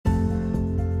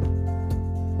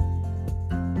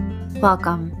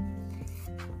Welcome.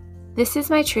 This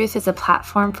Is My Truth is a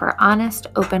platform for honest,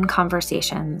 open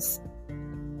conversations.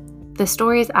 The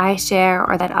stories I share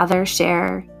or that others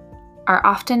share are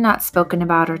often not spoken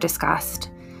about or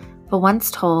discussed, but once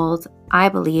told, I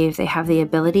believe they have the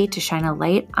ability to shine a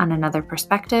light on another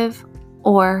perspective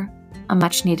or a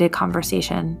much-needed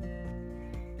conversation.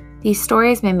 These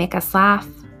stories may make us laugh,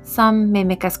 some may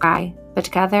make us cry, but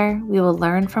together we will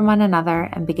learn from one another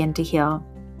and begin to heal.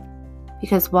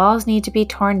 Because walls need to be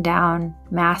torn down,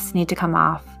 masks need to come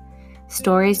off,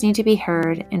 stories need to be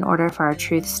heard in order for our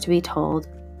truths to be told.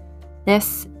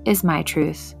 This is my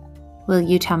truth. Will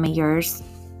you tell me yours?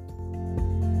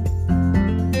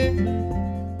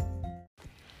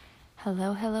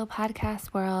 Hello,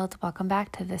 podcast world. Welcome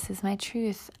back to This Is My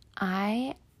Truth.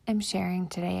 I am sharing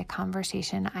today a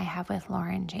conversation I have with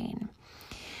Lauren Jane.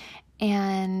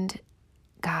 And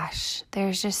gosh,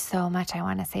 there's just so much I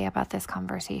want to say about this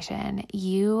conversation.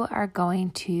 You are going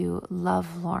to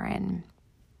love Lauren,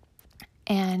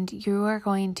 and you are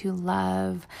going to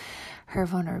love her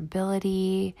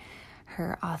vulnerability,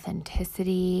 her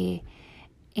authenticity,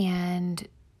 and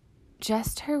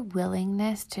just her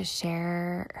willingness to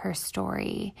share her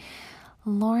story.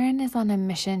 Lauren is on a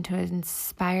mission to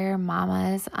inspire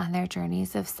mamas on their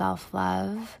journeys of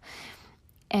self-love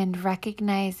and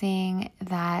recognizing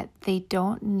that they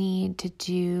don't need to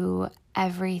do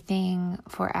everything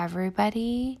for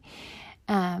everybody.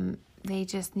 They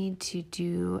just need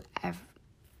to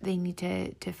they need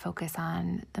to focus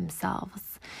on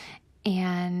themselves.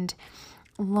 And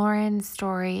Lauren's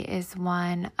story is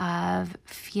one of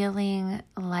feeling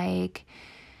like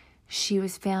she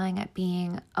was failing at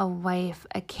being a wife,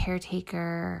 a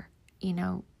caretaker,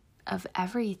 of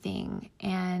everything,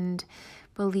 and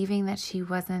believing that she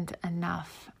wasn't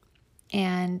enough.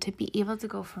 And to be able to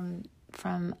go from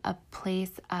a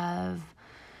place of,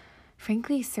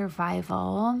 frankly,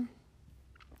 survival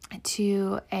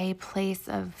to a place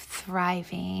of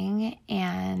thriving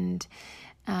and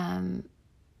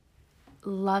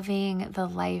loving the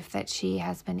life that she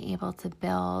has been able to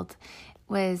build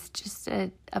was just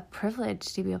a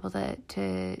privilege to be able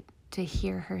to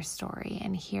hear her story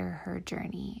and hear her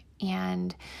journey.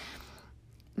 And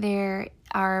there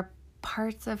are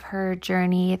parts of her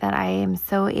journey that I am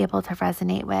so able to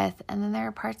resonate with. And then there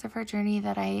are parts of her journey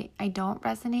that I don't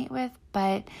resonate with,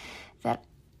 but that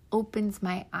opens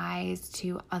my eyes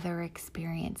to other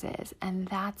experiences. And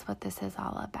that's what this is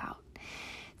all about.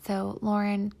 So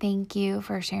Lauren, thank you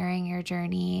for sharing your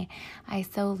journey. I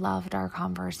so loved our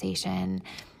conversation.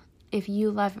 If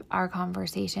you love our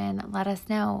conversation, let us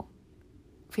know.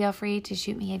 Feel free to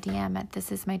shoot me a DM at This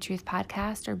Is My Truth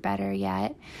podcast, or better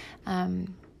yet,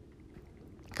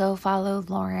 go follow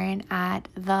Lauren at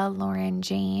the Lauren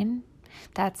Jane.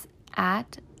 That's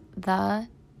at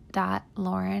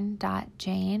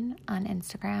the.lauren.jane on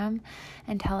Instagram,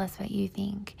 and tell us what you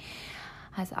think.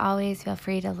 As always, feel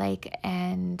free to like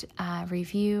and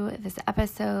review this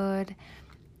episode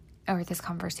or this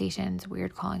conversation. It's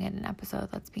weird calling it an episode,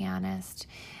 let's be honest.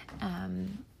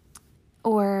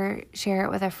 Or share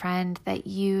it with a friend that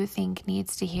you think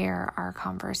needs to hear our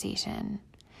conversation.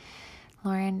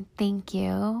 Lauren, thank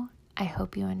you. I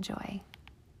hope you enjoy.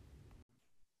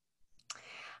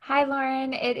 Hi,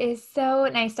 Lauren. It is so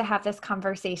nice to have this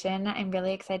conversation. I'm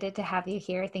really excited to have you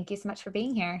here. Thank you so much for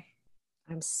being here.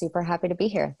 I'm super happy to be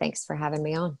here. Thanks for having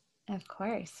me on. Of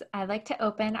course. I'd like to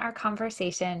open our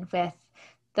conversation with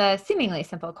the seemingly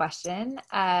simple question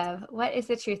of what is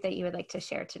the truth that you would like to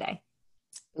share today?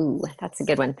 Ooh, that's a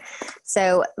good one.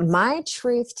 So my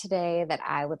truth today that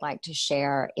I would like to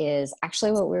share is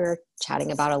actually what we were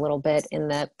chatting about a little bit in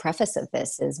the preface of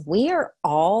this is we are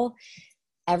all,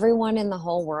 everyone in the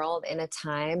whole world, in a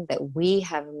time that we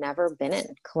have never been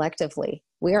in collectively.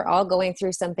 We are all going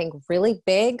through something really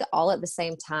big all at the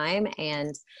same time.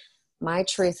 And my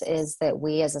truth is that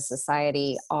we as a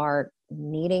society are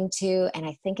needing to, and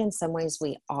I think in some ways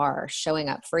we are showing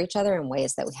up for each other in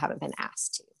ways that we haven't been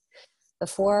asked to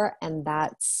before. And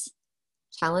that's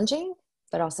challenging,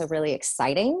 but also really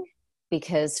exciting,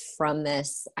 because from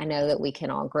this, I know that we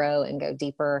can all grow and go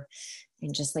deeper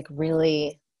and just like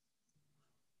really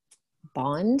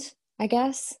bond, I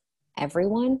guess,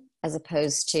 everyone, as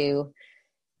opposed to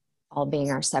all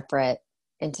being our separate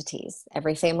entities.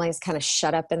 Every family is kind of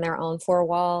shut up in their own four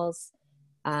walls,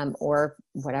 or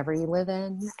whatever you live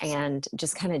in, and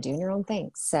just kind of doing your own thing.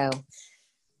 So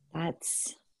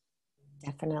that's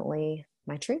definitely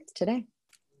my truth today.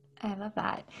 I love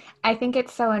that. I think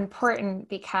it's so important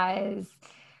because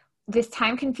this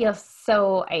time can feel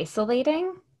so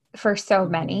isolating for so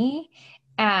many.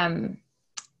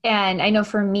 And I know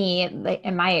for me, like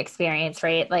in my experience,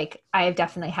 right, like I've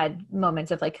definitely had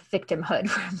moments of like victimhood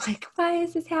where I'm like, why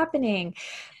is this happening?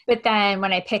 But then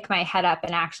when I pick my head up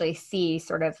and actually see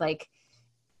sort of like,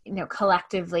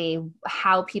 collectively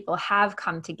how people have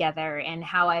come together and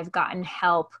how I've gotten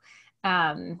help.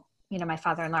 My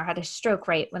father-in-law had a stroke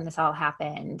right when this all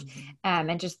happened. Mhm.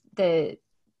 And just the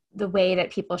way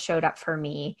that people showed up for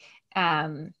me,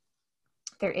 um,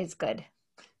 there is good.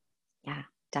 Yeah,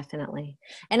 definitely.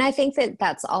 And I think that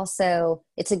that's also,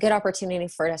 it's a good opportunity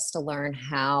for us to learn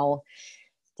how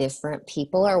different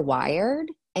people are wired.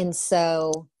 And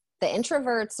so the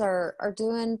introverts are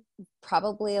doing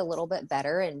probably a little bit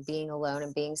better in being alone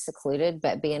and being secluded,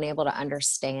 but being able to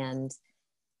understand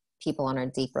people on a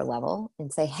deeper level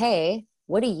and say, hey,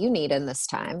 what do you need in this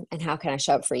time? And how can I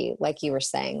show up for you? Like you were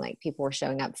saying, like people were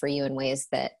showing up for you in ways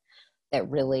that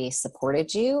really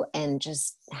supported you, and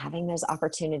just having those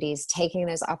opportunities, taking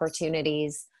those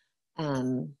opportunities.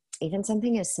 Even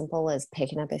something as simple as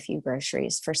picking up a few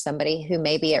groceries for somebody who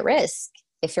may be at risk,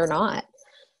 if you're not,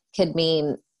 could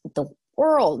mean the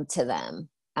world to them.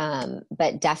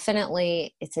 But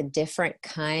definitely, it's a different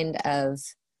kind of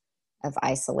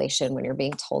isolation when you're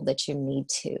being told that you need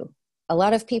to. A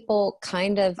lot of people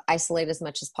kind of isolate as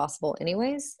much as possible,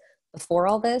 anyways, before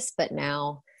all this, but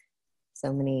now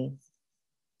so many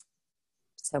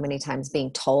so many times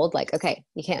being told like, okay,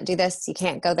 you can't do this, you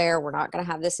can't go there, we're not going to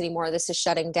have this anymore, this is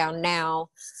shutting down now.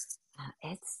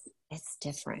 It's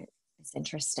different, it's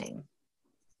interesting.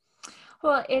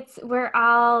 Well, it's we're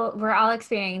all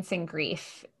experiencing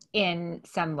grief in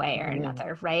some way or Mm-hmm.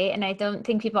 another, right? And I don't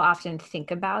think people often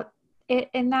think about it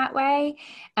in that way.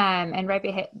 And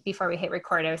right before we hit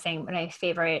record, I was saying one of my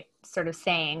favorite sort of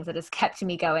sayings that has kept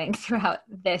me going throughout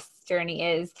this journey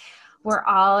is, we're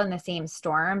all in the same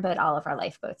storm, but all of our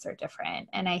lifeboats are different.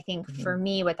 And I think Mm-hmm. for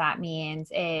me, what that means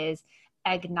is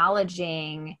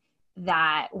acknowledging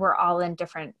that we're all in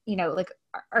different, like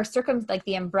our like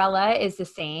the umbrella is the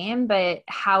same, but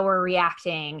how we're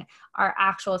reacting, our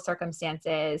actual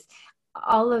circumstances,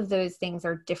 all of those things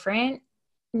are different,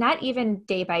 not even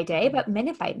day by day, Mm-hmm. but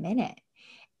minute by minute.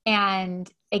 And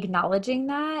acknowledging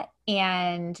that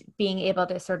and being able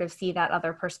to sort of see that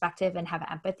other perspective and have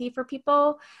empathy for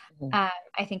people, Mm-hmm.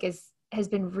 I think has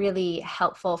been really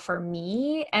helpful for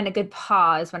me, and a good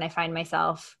pause when I find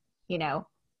myself,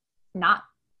 not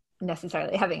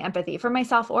necessarily having empathy for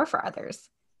myself or for others.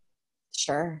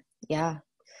 Sure, yeah.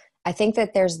 I think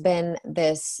that there's been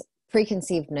this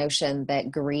preconceived notion that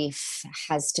grief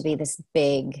has to be this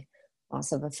big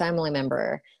loss of a family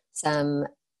member, some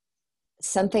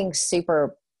something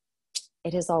super,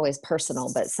 it is always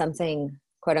personal, but something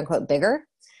quote unquote bigger.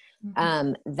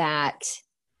 Mhm. That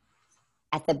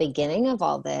at the beginning of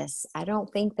all this, I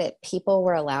don't think that people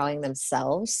were allowing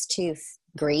themselves to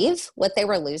grieve what they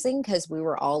were losing, because we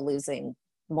were all losing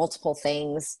multiple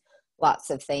things, lots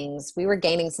of things. We were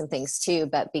gaining some things too,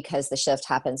 but because the shift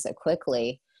happened so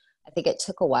quickly, I think it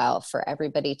took a while for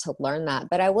everybody to learn that.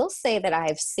 But I will say that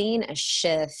I've seen a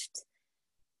shift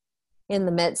in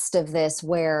the midst of this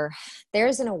where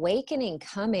there's an awakening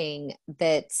coming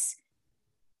that's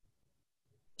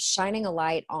shining a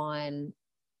light on,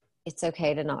 it's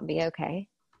okay to not be okay.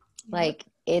 Yep. Like,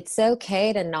 it's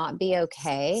okay to not be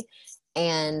okay.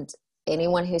 And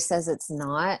anyone who says it's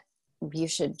not, you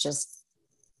should just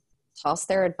toss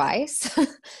their advice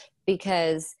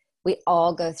because we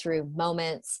all go through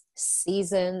moments,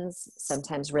 seasons,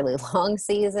 sometimes really long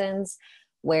seasons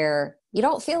where you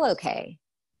don't feel okay.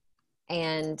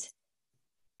 And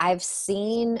I've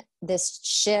seen this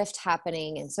shift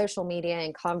happening in social media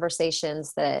and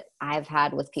conversations that I've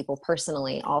had with people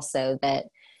personally also, that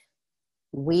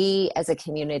we as a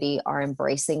community are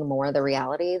embracing more the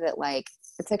reality that, like,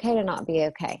 it's okay to not be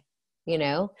okay, you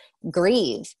know,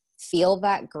 grieve, feel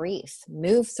that grief,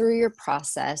 move through your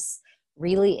process,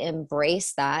 really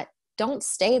embrace that. Don't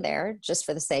stay there just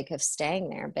for the sake of staying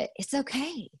there, but it's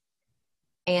okay.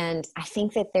 And I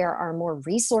think that there are more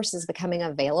resources becoming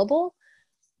available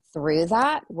through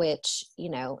that, which, you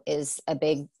know, is a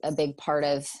big part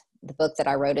of the book that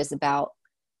I wrote, is about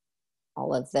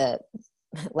all of the,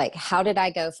 like, how did I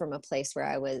go from a place where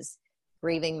I was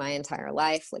grieving my entire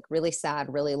life, like really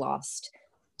sad, really lost,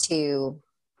 to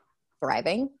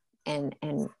thriving and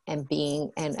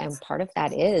being, and part of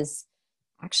that is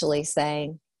actually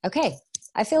saying, okay,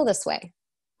 I feel this way,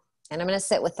 and I'm going to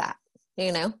sit with that,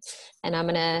 you know, and I'm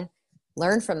going to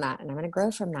learn from that, and I'm going to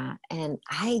grow from that. And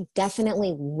I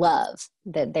definitely love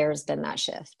that there's been that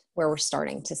shift where we're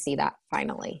starting to see that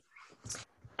finally.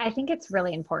 I think it's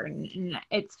really important. And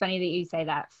it's funny that you say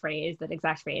that phrase, that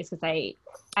exact phrase, because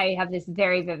I have this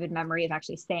very vivid memory of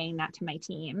actually saying that to my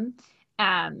team.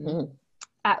 um, Mm.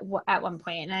 at one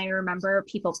point. And I remember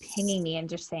people pinging me and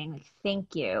just saying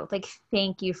like,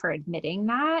 thank you for admitting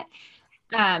that.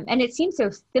 And it seems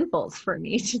so simple for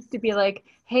me just to be like,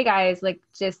 hey guys, like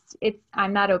just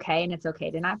I'm not okay and it's okay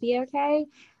to not be okay.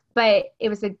 But it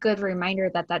was a good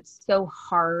reminder that that's so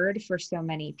hard for so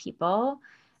many people.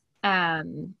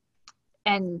 Um,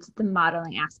 and the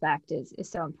modeling aspect is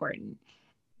so important.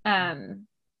 Um,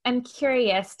 I'm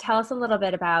curious, tell us a little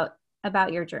bit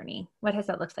about your journey. What has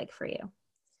that looked like for you?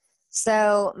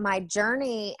 So my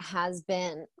journey has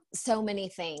been so many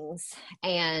things.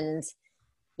 And,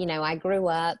 I grew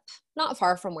up not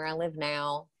far from where I live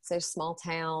now. So small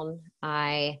town.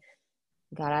 I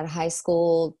got out of high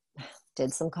school,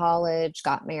 did some college,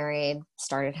 got married,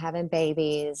 started having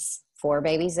babies, 4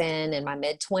 babies in my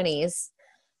mid 20s.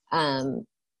 Um,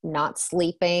 Not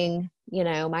sleeping,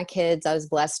 my kids, I was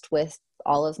blessed with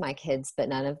all of my kids, but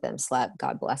none of them slept,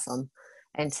 God bless them,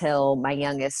 until my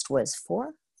youngest was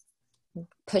 4,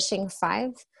 pushing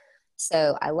 5.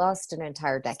 So I lost an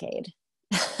entire decade.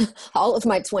 All of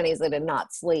my 20s, I did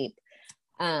not sleep.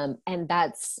 And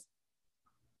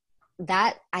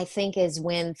that I think is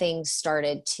when things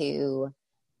started to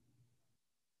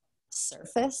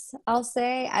surface, I'll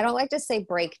say. I don't like to say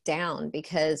break down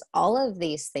because all of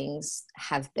these things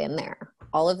have been there.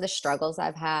 All of the struggles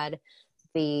I've had,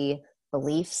 the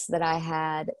beliefs that I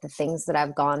had, the things that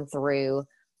I've gone through,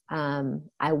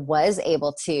 I was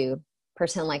able to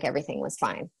pretend like everything was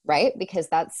fine, right? Because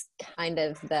that's kind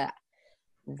of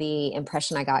the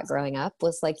impression I got growing up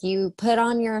was like you put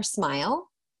on your smile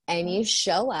and you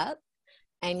show up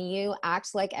and you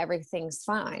act like everything's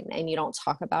fine and you don't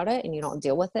talk about it and you don't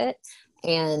deal with it.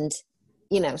 And,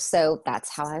 so that's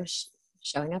how I was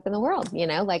showing up in the world,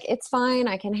 like it's fine.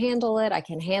 I can handle it. I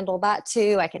can handle that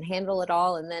too. I can handle it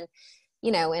all. And then,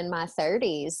 in my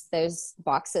 30s, those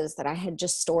boxes that I had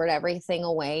just stored everything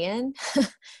away in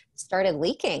started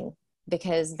leaking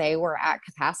because they were at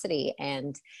capacity.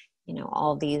 And,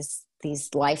 all these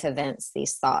life events,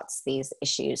 these thoughts, these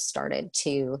issues started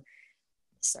to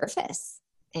surface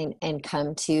and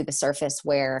come to the surface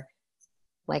where,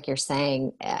 like you're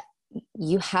saying,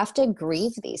 you have to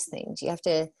grieve these things. You have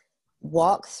to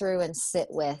walk through and sit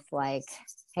with like,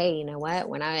 hey, you know what?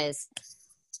 When I was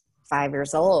 5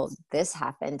 years old, this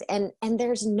happened. And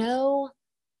there's no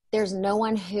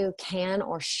one who can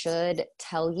or should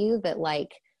tell you that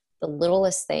like the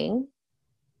littlest thing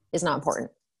is not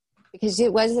important because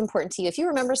it was important to you. If you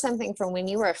remember something from when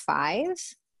you were 5,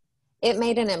 it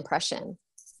made an impression,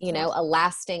 a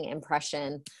lasting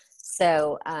impression.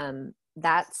 So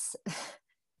that's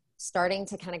starting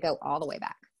to kind of go all the way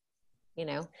back,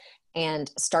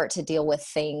 and start to deal with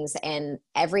things. And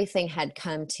everything had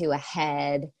come to a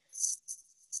head,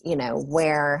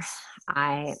 where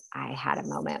I had a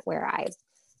moment where I,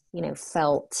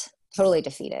 felt totally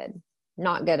defeated,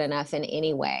 not good enough in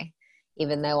any way.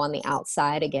 Even though on the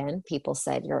outside, again, people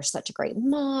said, you're such a great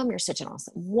mom, you're such an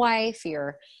awesome wife,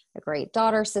 you're a great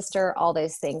daughter, sister, all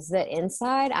those things, that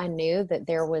inside I knew that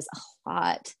there was a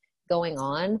lot going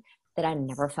on that I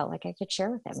never felt like I could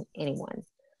share with anyone,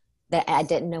 that I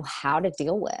didn't know how to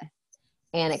deal with.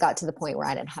 And it got to the point where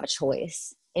I didn't have a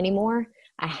choice anymore.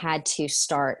 I had to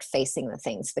start facing the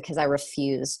things because I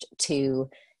refused to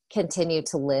continue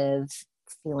to live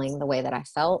feeling the way that I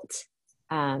felt.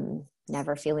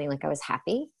 Never feeling like I was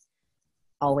happy,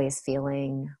 always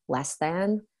feeling less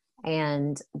than.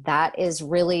 And that is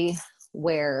really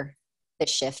where the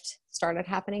shift started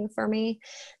happening for me.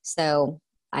 So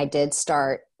I did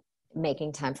start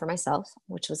making time for myself,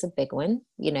 which was a big one,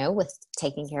 with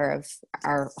taking care of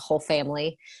our whole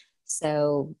family.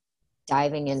 So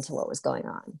diving into what was going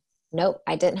on. Nope,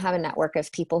 I didn't have a network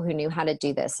of people who knew how to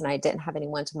do this and I didn't have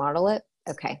anyone to model it.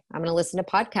 Okay, I'm going to listen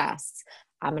to podcasts.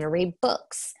 I'm going to read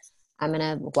books. I'm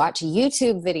going to watch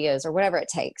YouTube videos or whatever it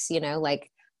takes, like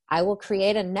I will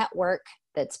create a network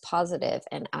that's positive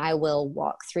and I will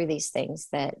walk through these things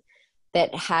that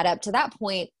had up to that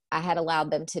point, I had allowed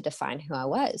them to define who I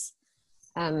was.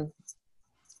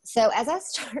 So as I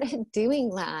started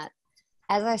doing that,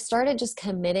 as I started just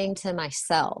committing to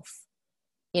myself,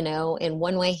 in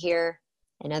one way here,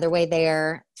 another way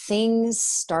there, things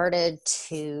started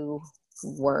to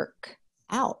work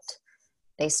out.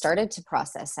 They started to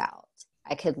process out.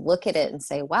 I could look at it and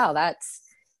say, wow, that's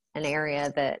an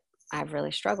area that I've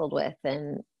really struggled with,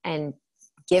 and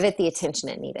give it the attention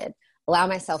it needed. Allow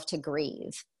myself to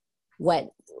grieve what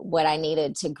I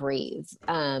needed to grieve.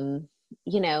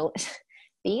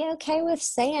 Be okay with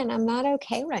saying I'm not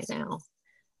okay right now.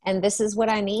 And this is what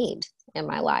I need in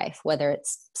my life, whether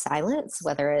it's silence,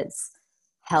 whether it's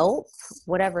help,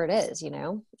 whatever it is,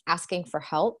 asking for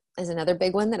help is another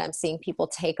big one that I'm seeing people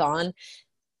take on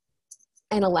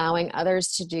and allowing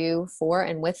others to do for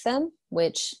and with them,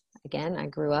 which again, I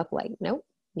grew up like, nope,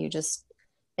 you just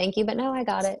thank you, but no, I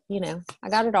got it. I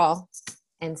got it all.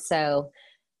 And so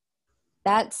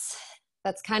that's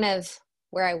kind of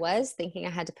where I was thinking I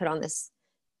had to put on this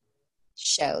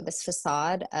show, this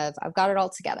facade of I've got it all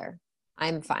together.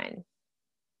 I'm fine.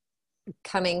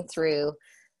 Coming through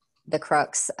the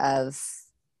crux of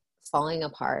falling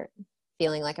apart,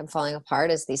 feeling like I'm falling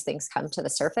apart as these things come to the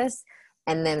surface,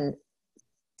 and then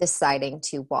deciding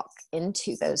to walk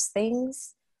into those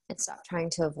things and stop trying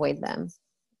to avoid them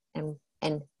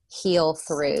and feel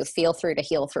through to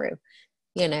heal through,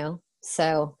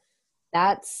 So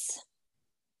that's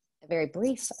a very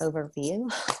brief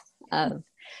overview of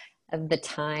the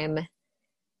time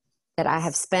that I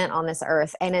have spent on this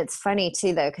earth. And it's funny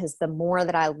too, though, because the more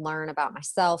that I learn about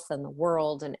myself and the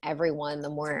world and everyone, the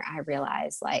more I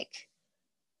realize like,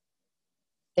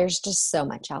 there's just so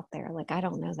much out there. Like, I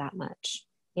don't know that much,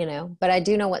 but I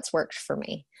do know what's worked for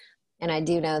me. And I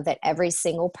do know that every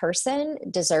single person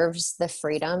deserves the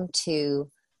freedom to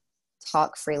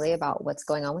talk freely about what's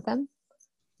going on with them,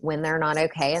 when they're not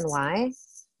okay and why.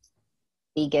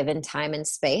 Be given time and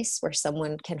space where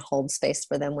someone can hold space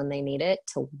for them when they need it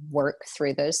to work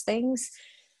through those things.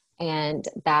 And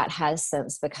that has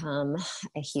since become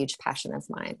a huge passion of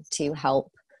mine, to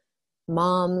help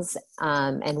moms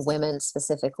and women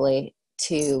specifically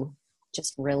to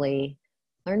just really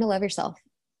learn to love yourself.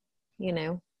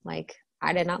 Like,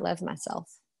 I did not love myself,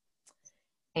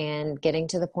 and getting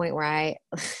to the point where I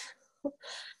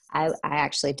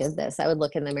actually did this. I would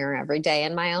look in the mirror every day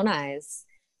in my own eyes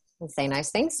and say nice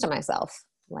things to myself,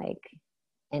 like,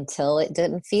 until it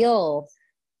didn't feel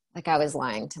like I was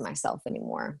lying to myself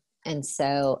anymore. And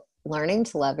so learning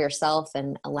to love yourself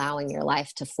and allowing your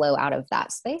life to flow out of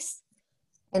that space,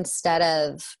 instead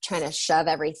of trying to shove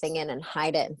everything in and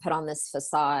hide it and put on this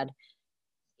facade,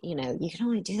 you can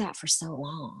only do that for so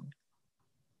long.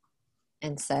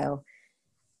 And so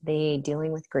the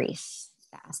dealing with grief,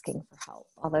 the asking for help,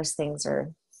 all those things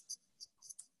are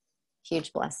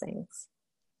huge blessings.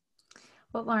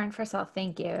 Well, Lauren, first of all,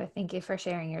 thank you. Thank you for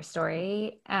sharing your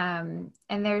story. And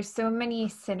there's so many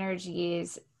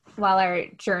synergies. While our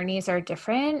journeys are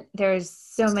different, there's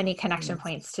so many connection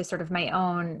points to sort of my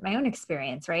own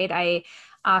experience, right? I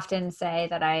often say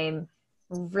that I'm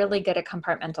really good at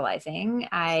compartmentalizing.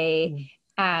 I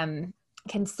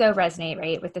can so resonate,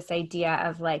 right, with this idea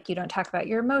of like, you don't talk about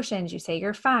your emotions. You say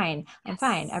you're fine. I'm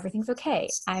fine. Everything's okay.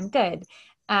 I'm good.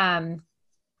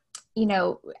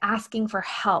 Asking for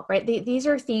help, right? These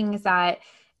are things that,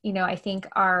 I think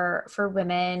are, for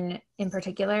women in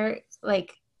particular,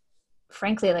 like,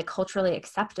 frankly, like culturally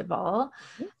acceptable.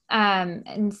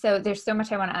 And so there's so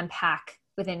much I want to unpack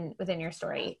within your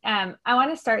story. I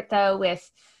want to start though with,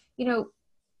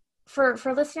 for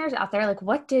listeners out there, like,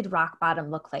 what did rock bottom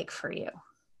look like for you?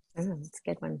 Oh, that's a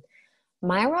good one.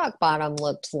 My rock bottom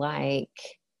looked like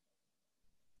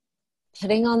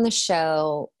putting on the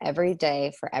show every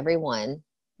day for everyone,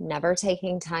 never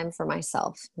taking time for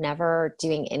myself, never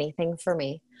doing anything for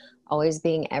me, always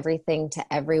being everything to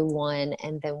everyone.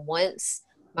 And then once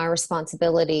my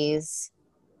responsibilities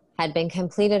had been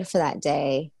completed for that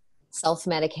day,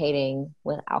 self-medicating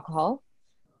with alcohol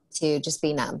to just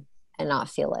be numb and not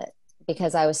feel it,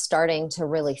 because I was starting to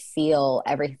really feel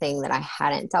everything that I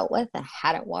hadn't dealt with, that I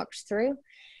hadn't walked through.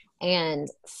 And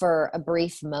for a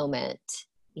brief moment,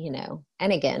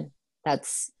 and again,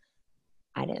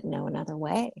 I didn't know another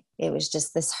way. It was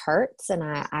just, this hurts and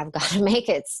I've got to make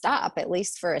it stop, at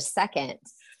least for a second.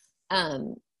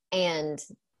 And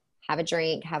have a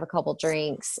drink, have a couple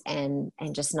drinks, and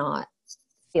just not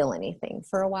feel anything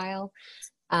for a while.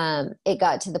 It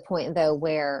got to the point though,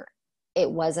 where it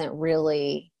wasn't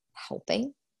really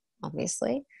helping,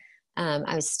 obviously.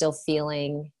 I was still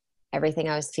feeling everything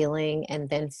I was feeling, and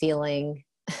then feeling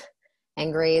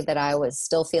angry that I was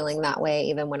still feeling that way,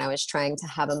 even when I was trying to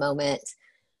have a moment.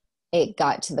 It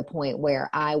got to the point where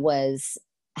I was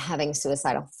having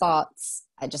suicidal thoughts.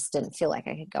 I just didn't feel like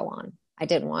I could go on. I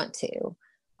didn't want to,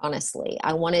 honestly.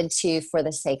 I wanted to, for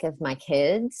the sake of my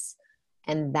kids,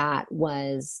 and that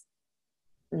was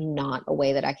not a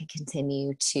way that I could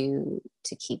continue to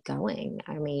keep going.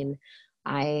 I mean,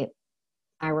 I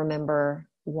remember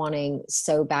wanting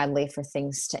so badly for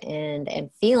things to end and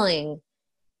feeling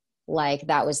like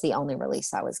that was the only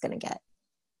release I was going to get.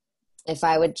 If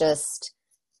I would just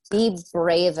be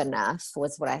brave enough,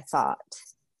 was what I thought,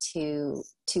 to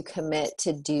commit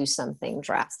to do something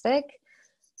drastic,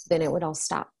 then it would all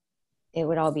stop. It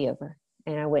would all be over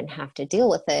and I wouldn't have to deal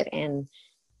with it. And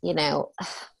you know,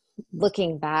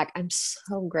 looking back, I'm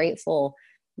so grateful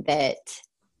that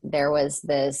there was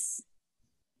this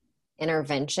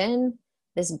intervention,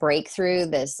 this breakthrough,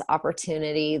 this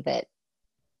opportunity that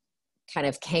kind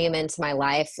of came into my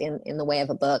life in the way of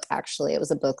a book. Actually, it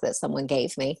was a book that someone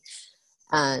gave me.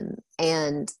 And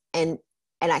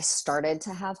I started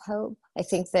to have hope. I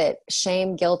think that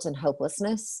shame, guilt, and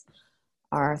hopelessness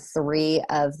are three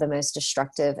of the most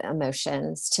destructive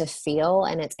emotions to feel.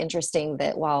 And it's interesting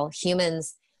that while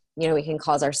humans, we can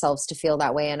cause ourselves to feel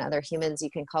that way, and other humans, you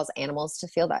can cause animals to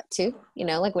feel that too.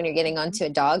 Like when you're getting onto a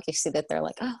dog, you see that they're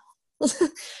like, oh.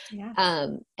 Yeah.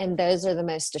 And those are the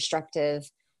most destructive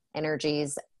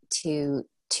energies to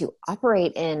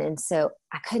operate in. And so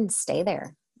I couldn't stay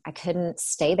there.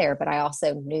 But I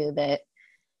also knew that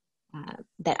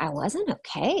I wasn't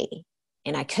okay.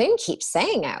 And I couldn't keep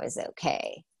saying I was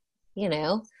okay.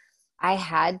 I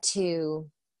had to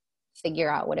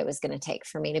figure out what it was going to take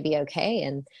for me to be okay.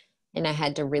 And I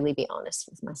had to really be honest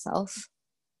with myself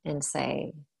and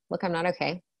say, look, I'm not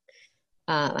okay.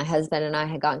 My husband and I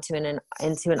had gotten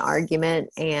into an argument,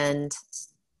 and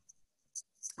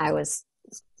I was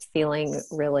feeling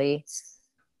really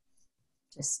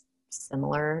just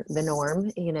similar the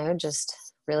norm, just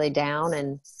really down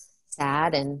and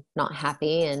sad and not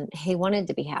happy. And he wanted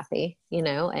to be happy,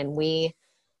 and we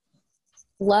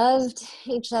loved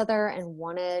each other and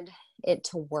wanted it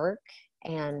to work.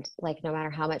 And like, no matter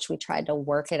how much we tried to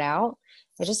work it out,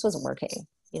 it just wasn't working,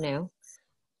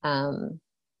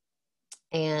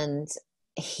 and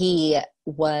he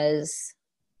was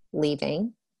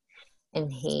leaving, and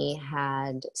he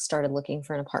had started looking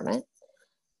for an apartment.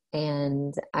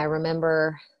 And I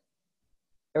remember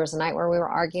there was a night where we were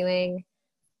arguing,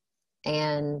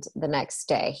 and the next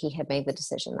day he had made the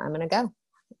decision, I'm going to go,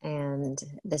 and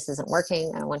this isn't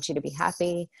working. I want you to be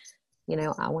happy.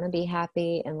 I want to be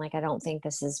happy. And like, I don't think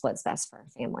this is what's best for our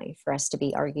family, for us to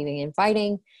be arguing and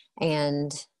fighting.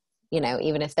 And,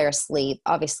 even if they're asleep,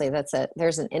 obviously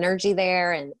there's an energy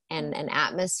there and an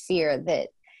atmosphere that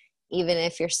even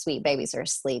if your sweet babies are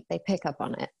asleep, they pick up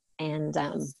on it. And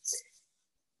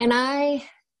I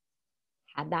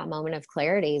had that moment of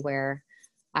clarity where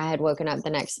I had woken up the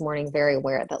next morning very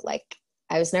aware that like,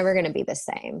 I was never going to be the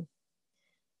same.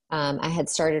 I had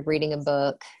started reading a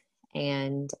book,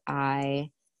 and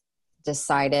I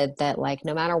decided that like,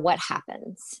 no matter what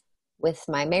happens with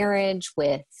my marriage,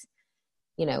 with,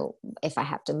 if I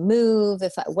have to move,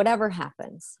 whatever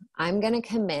happens, I'm going to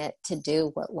commit to do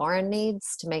what Lauren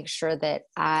needs to make sure that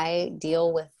I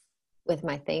deal with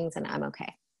my things and I'm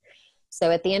okay. So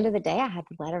at the end of the day, I had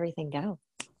to let everything go.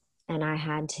 And I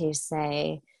had to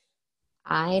say,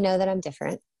 I know that I'm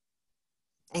different.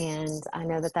 And I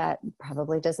know that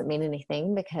probably doesn't mean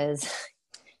anything because,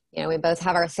 we both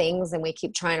have our things and we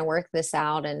keep trying to work this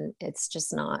out, and it's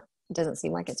just it doesn't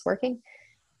seem like it's working.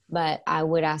 But I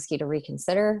would ask you to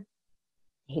reconsider.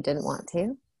 He didn't want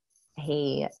to.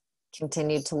 He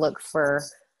continued to look for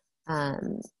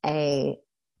a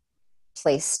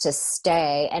place to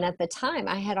stay. And at the time,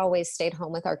 I had always stayed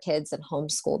home with our kids and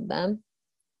homeschooled them.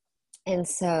 And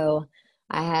so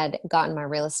I had gotten my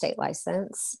real estate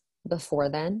license before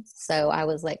then. So I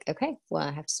was like, okay, well,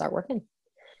 I have to start working.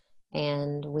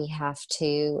 And we have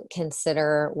to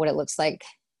consider what it looks like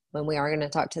when we are going to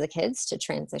talk to the kids to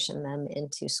transition them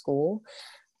into school.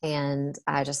 And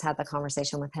I just had the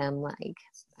conversation with him like,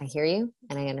 I hear you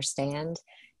and I understand,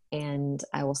 and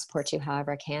I will support you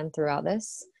however I can throughout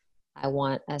this. I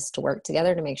want us to work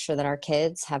together to make sure that our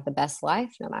kids have the best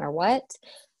life no matter what.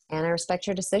 And I respect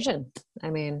your decision. I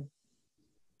mean,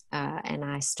 and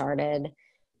I started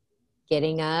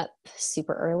getting up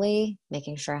super early,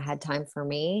 making sure I had time for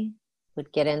me,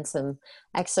 would get in some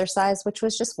exercise, which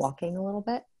was just walking a little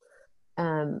bit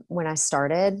when I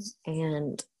started,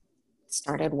 and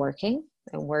started working,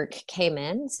 and work came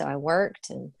in. So I worked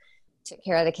and took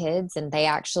care of the kids, and they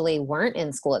actually weren't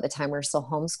in school at the time. We were still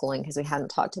homeschooling because we hadn't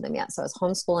taught to them yet. So I was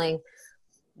homeschooling,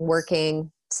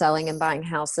 working, selling and buying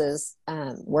houses,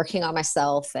 working on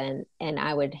myself. And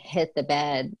I would hit the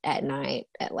bed at night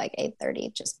at like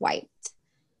 8:30, just wiped,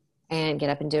 and get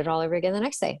up and do it all over again the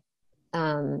next day.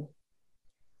 And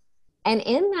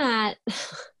in that,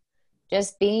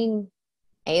 just being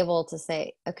able to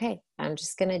say, okay, I'm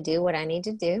just going to do what I need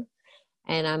to do,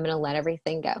 and I'm going to let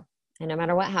everything go. And no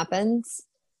matter what happens,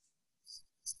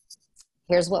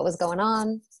 here's what was going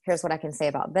on. Here's what I can say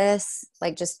about this.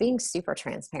 Like, just being super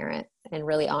transparent and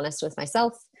really honest with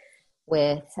myself,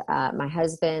 with my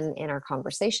husband in our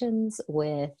conversations,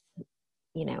 with,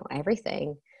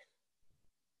 everything.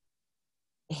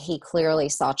 He clearly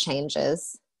saw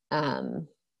changes.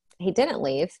 He didn't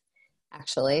leave,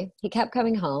 actually. He kept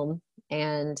coming home,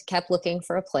 and kept looking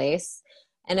for a place.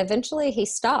 And eventually he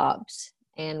stopped,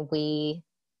 and we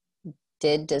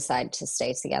did decide to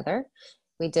stay together.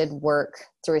 We did work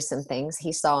through some things.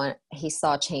 He saw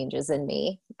changes in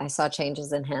me. I saw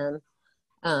changes in him.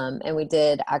 And we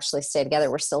did actually stay together.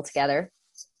 We're still together.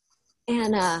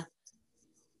 And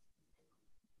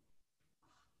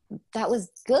that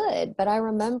was good. But I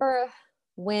remember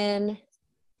when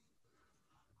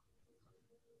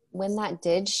that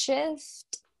did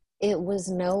shift, it was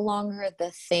no longer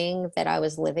the thing that I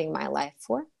was living my life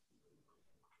for.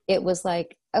 It was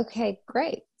like, okay,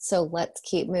 great. So let's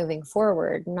keep moving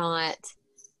forward. Not,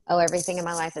 oh, everything in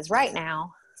my life is right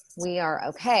now. We are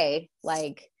okay.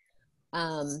 Like,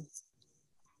 and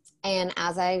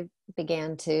as I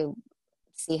began to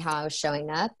see how I was showing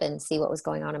up and see what was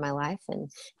going on in my life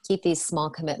and keep these small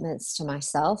commitments to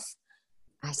myself,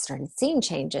 I started seeing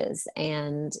changes.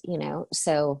 And,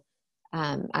 so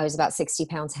I was about 60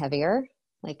 pounds heavier,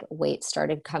 like weight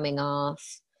started coming off.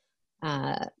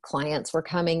 Clients were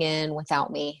coming in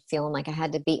without me feeling like I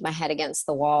had to beat my head against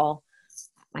the wall.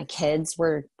 My kids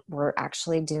were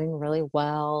actually doing really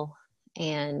well.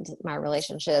 And my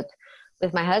relationship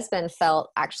with my husband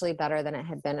felt actually better than it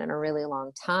had been in a really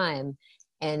long time.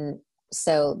 And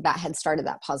so that had started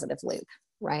that positive loop,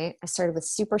 right? I started with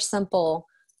super simple,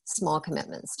 small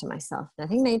commitments to myself,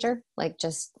 nothing major, like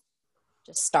just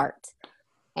start.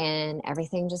 And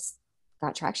everything just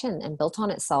got traction and built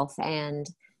on itself. And,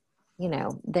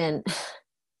 then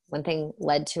one thing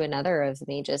led to another of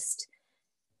me just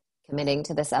committing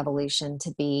to this evolution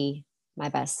to be my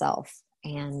best self.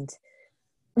 And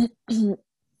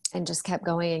and just kept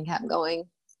going and kept going.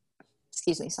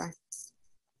 Excuse me, sorry.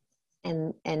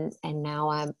 And now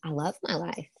I love my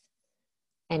life,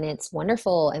 and it's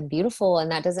wonderful and beautiful.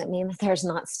 And that doesn't mean that there's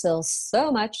not still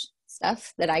so much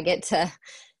stuff that I get to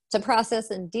process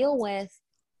and deal with.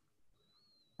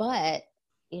 But,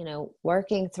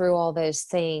 working through all those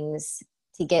things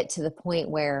to get to the point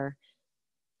where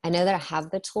I know that I have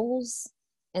the tools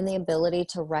and the ability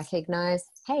to recognize,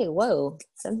 hey, whoa,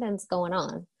 something's going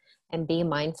on, and be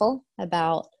mindful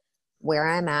about where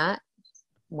I'm at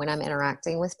when I'm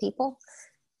interacting with people,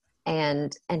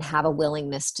 and have a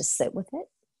willingness to sit with it,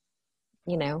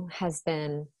 has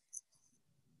been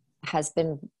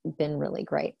really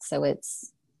great. So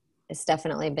it's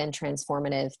definitely been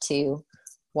transformative to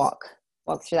walk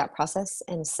through that process.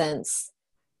 And since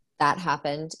that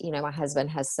happened, my husband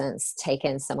has since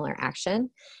taken similar action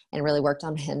and really worked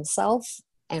on himself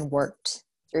and worked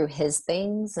through his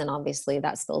things. And obviously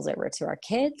that spills over to our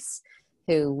kids,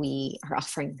 who we are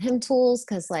offering them tools.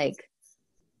 Cause like,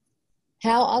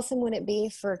 how awesome would it be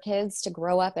for kids to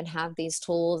grow up and have these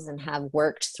tools and have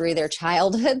worked through their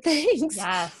childhood things?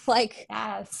 Yes.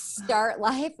 Yes. Start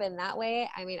life in that way.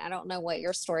 I mean, I don't know what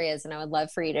your story is, and I would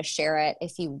love for you to share it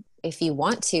if you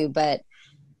want to, but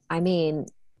I mean,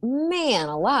 man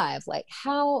alive, like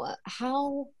how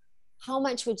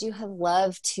much would you have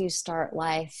loved to start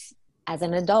life as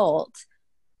an adult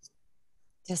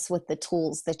just with the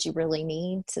tools that you really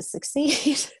need to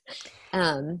succeed?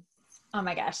 Oh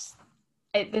my gosh.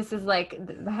 This is like,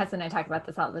 my husband and I talk about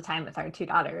this all the time with our two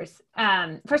daughters.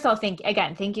 First of all,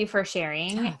 thank you for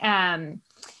sharing. And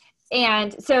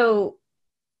so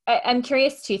I'm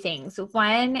curious, two things.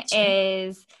 One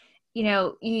is,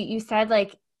 you said,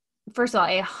 like, first of all,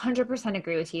 I 100%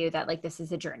 agree with you that like, this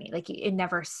is a journey, like it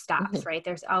never stops, right?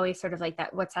 There's always sort of like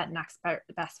that, what's that next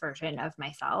best version of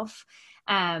myself?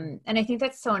 And I think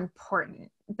that's so important.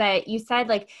 But you said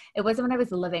like, it wasn't what I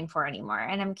was living for anymore.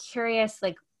 And I'm curious,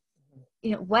 like,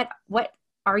 what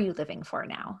are you living for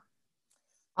now?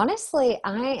 Honestly,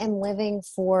 I am living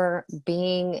for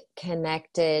being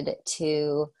connected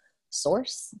to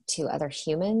source, to other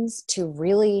humans, to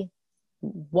really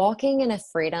walking in a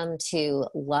freedom to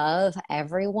love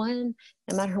everyone,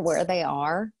 no matter where they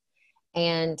are,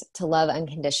 and to love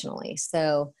unconditionally.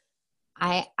 So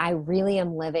I really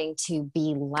am living to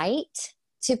be light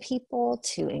to people,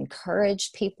 to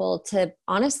encourage people, to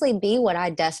honestly be what I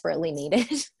desperately needed.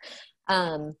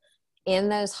 In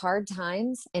those hard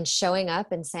times, and showing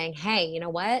up and saying, hey, you know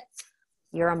what?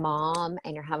 You're a mom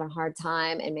and you're having a hard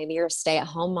time, and maybe you're a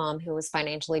stay-at-home mom who was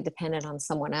financially dependent on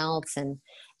someone else, and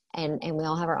we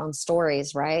all have our own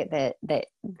stories, right?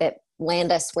 That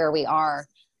land us where we are.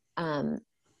 And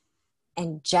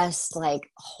just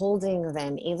like holding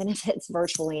them, even if it's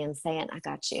virtually, and saying, I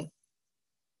got you.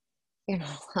 You're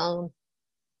not alone.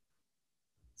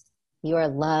 You are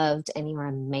loved, and you are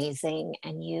amazing,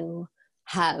 and you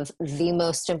have the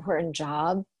most important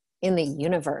job in the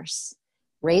universe,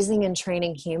 raising and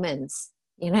training humans,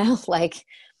 like,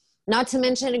 not to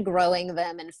mention growing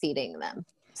them and feeding them.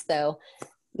 So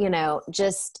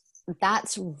just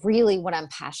that's really what I'm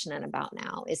passionate about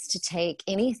now, is to take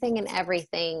anything and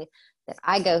everything that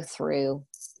I go through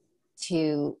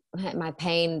to my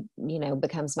pain,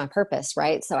 becomes my purpose,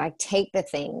 right? So I take the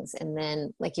things, and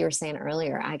then, like you were saying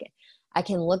earlier, I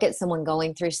can look at someone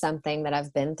going through something that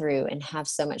I've been through and have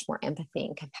so much more empathy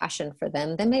and compassion for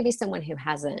them than maybe someone who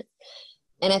hasn't.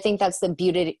 And I think that's the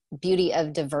beauty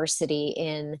of diversity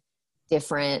in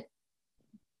different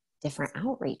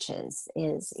outreaches,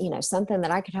 is, something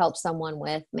that I could help someone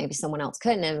with, maybe someone else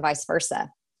couldn't, and vice versa.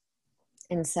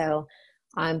 And so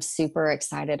I'm super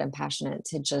excited and passionate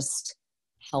to just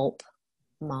help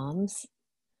moms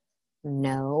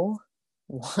know,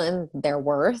 one, their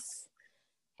worth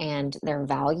and their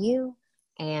value,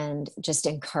 and just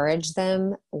encourage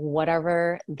them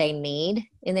whatever they need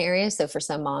in the area. So for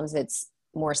some moms, it's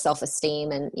more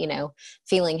self-esteem and,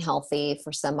 feeling healthy.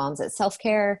 For some moms, it's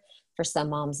self-care. For some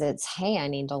moms, it's, hey, I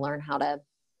need to learn how to,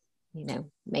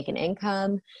 make an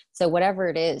income. So whatever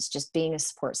it is, just being a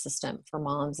support system for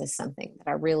moms is something that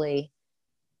I really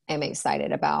am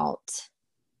excited about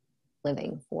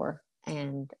living for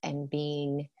and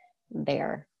being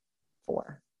there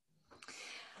for.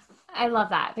 I love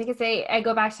that, because I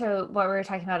go back to what we were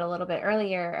talking about a little bit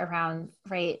earlier around,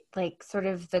 right, like sort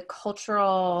of the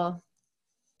cultural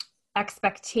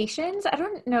expectations. I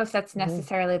don't know if that's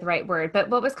necessarily the right word, but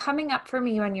what was coming up for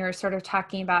me when you were sort of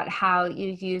talking about how you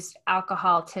used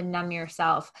alcohol to numb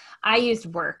yourself, I used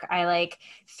work. I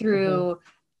threw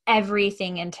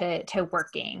everything into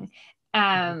working.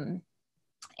 And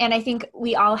I think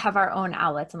we all have our own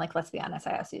outlets, and let's be honest,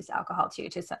 I also use alcohol too,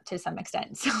 to some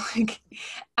extent. So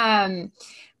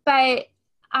but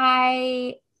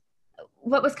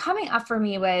what was coming up for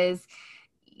me was,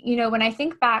 when I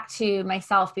think back to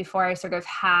myself before I sort of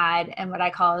had, and what I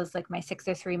call is my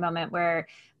 6:03 moment, where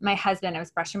my husband, I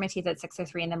was brushing my teeth at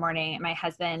 6:03 in the morning, and my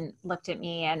husband looked at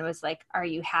me and was like, "Are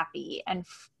you happy?" And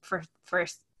for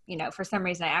some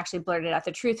reason, I actually blurted out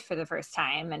the truth for the first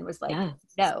time and was like,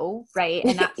 "No." Right.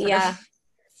 And that sort of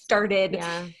started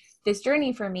this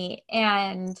journey for me.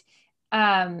 And,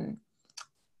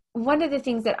 one of the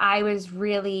things that I was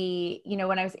really,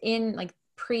 when I was in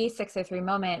pre 6:03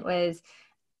 moment, was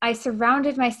I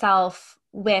surrounded myself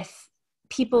with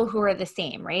people who are the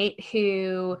same, right?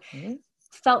 Who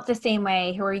felt the same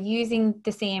way, who were using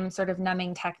the same sort of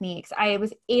numbing techniques. I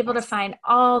was able to find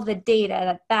all the data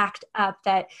that backed up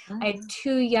that I had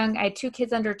two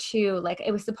kids under 2.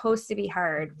 It was supposed to be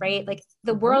hard, right?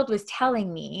 The world was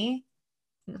telling me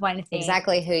one thing.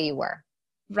 Exactly who you were.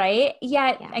 Right?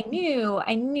 Yet I knew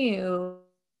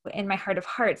in my heart of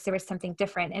hearts, there was something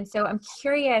different. And so I'm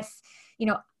curious,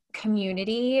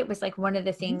 community was one of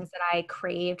the things that I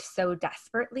craved so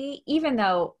desperately, even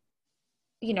though,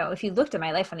 if you looked at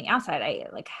my life on the outside, I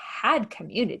had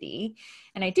community,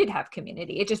 and I did have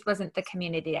community. It just wasn't the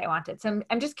community I wanted. So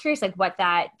I'm just curious, what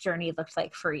that journey looked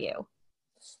like for you.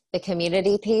 The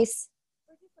community piece.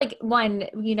 One,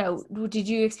 did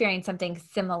you experience something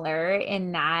similar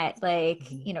in that,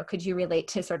 could you relate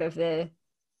to sort of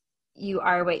you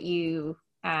are what you,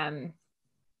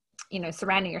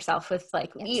 surrounding yourself with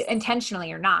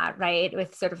intentionally or not, right,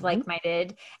 with sort of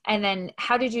like-minded, and then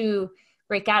how did you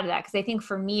break out of that? Because I think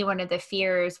for me, one of the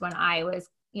fears when I was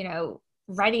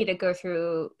ready to go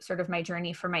through sort of my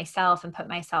journey for myself and put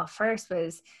myself first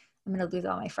was, I'm going to lose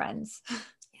all my friends.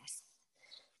 Yes.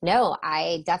 No,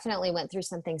 I definitely went through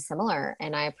something similar,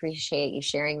 and I appreciate you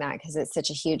sharing that, because it's such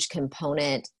a huge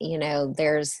component. I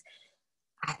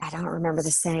don't remember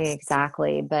the saying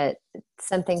exactly, but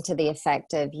something to the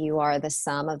effect of, you are the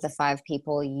sum of the 5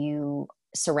 people you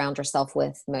surround yourself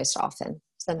with most often,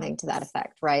 something to that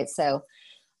effect. Right. So,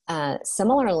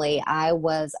 similarly, I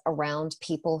was around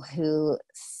people who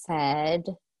fed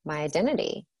my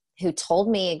identity, who told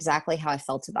me exactly how I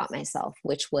felt about myself,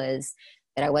 which was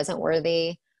that I wasn't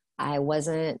worthy. I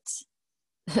wasn't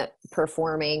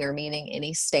performing or meeting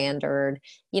any standard,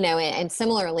 and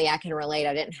similarly, I can relate.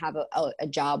 I didn't have a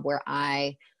job where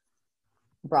I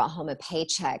brought home a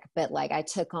paycheck, but I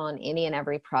took on any and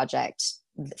every project,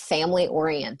 family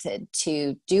oriented,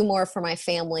 to do more for my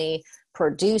family,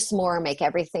 produce more, make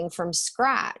everything from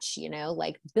scratch,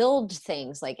 build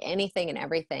things, anything and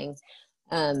everything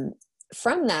from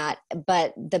that.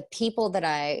 But the people that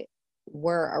I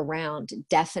were around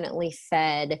definitely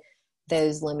fed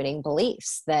those limiting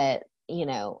beliefs that,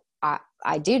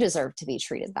 I do deserve to be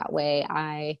treated that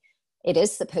way. It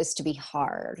is supposed to be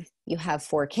hard. You have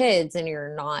 4 kids and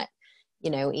you're not,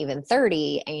 even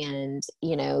 30, and,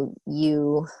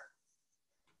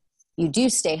 you do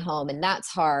stay home, and that's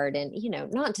hard. And,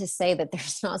 not to say that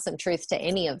there's not some truth to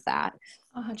any of that,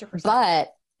 100%. but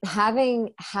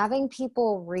having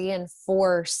people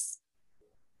reinforce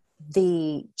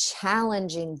the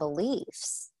challenging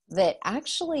beliefs that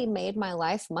actually made my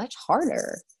life much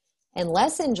harder and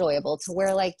less enjoyable, to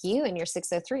where like you in your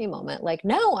 603 moment, like,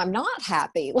 no, I'm not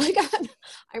happy. Like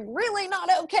I'm really not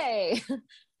okay.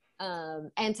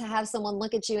 And to have someone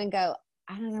look at you and go,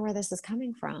 I don't know where this is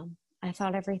coming from. I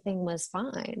thought everything was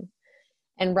fine.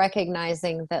 And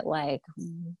recognizing that, like,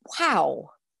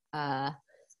 wow,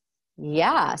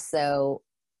 yeah. So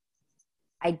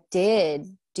I did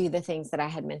do the things that I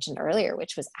had mentioned earlier,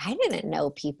 which was I didn't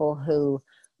know people who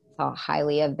thought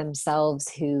highly of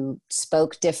themselves, who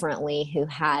spoke differently, who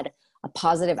had a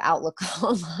positive outlook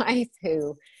on life,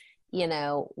 who,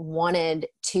 wanted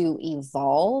to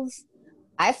evolve.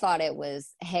 I thought it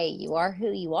was, hey, you are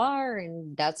who you are,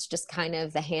 and that's just kind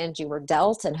of the hand you were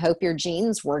dealt, and hope your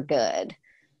genes were good,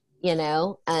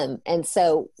 and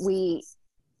so we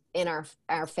in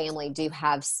our family do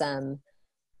have some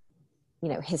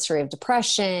history of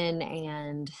depression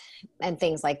and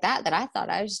things like that I thought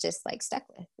I was just like stuck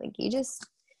with. Like, you just,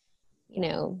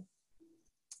 you're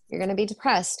going to be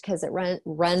depressed because it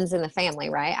runs in the family,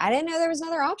 right? I didn't know there was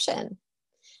another option.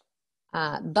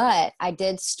 But I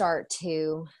did start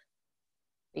to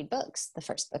read books. The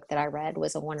first book that I read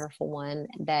was a wonderful one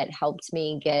that helped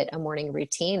me get a morning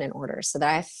routine in order, so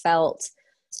that I felt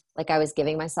like I was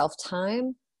giving myself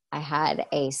time. I had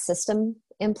a system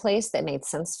in place that made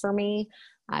sense for me.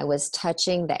 I was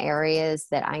touching the areas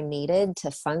that I needed to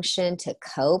function, to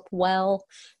cope well,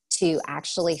 to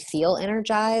actually feel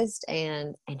energized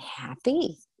and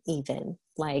happy, even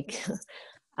like,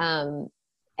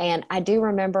 and I do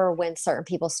remember when certain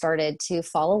people started to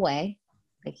fall away,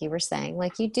 like you were saying,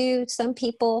 like you do, some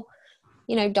people,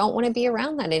 don't want to be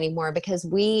around that anymore, because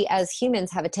we as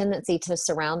humans have a tendency to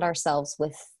surround ourselves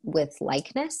with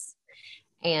likeness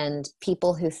and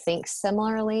people who think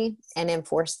similarly and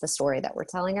enforce the story that we're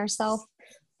telling ourselves.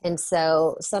 And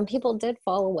so some people did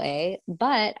fall away,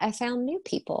 but I found new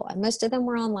people, and most of them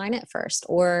were online at first,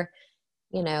 or,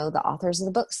 the authors of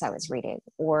the books I was reading,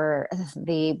 or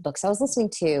the books I was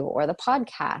listening to, or the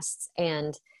podcasts,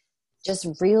 and just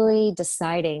really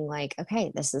deciding like,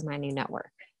 okay, this is my new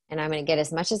network, and I'm going to get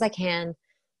as much as I can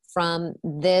from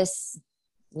this,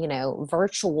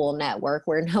 virtual network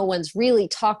where no one's really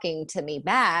talking to me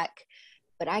back,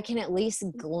 but I can at least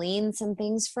glean some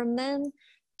things from them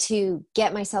to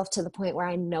get myself to the point where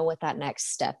I know what that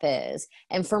next step is.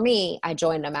 And for me, I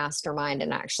joined a mastermind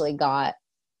and actually got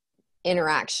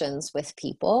interactions with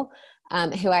people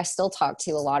who I still talk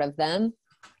to, a lot of them.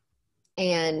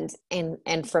 And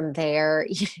from there,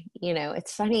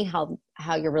 it's funny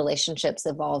how your relationships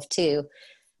evolve too.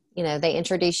 They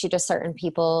introduce you to certain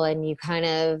people and you kind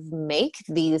of make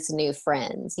these new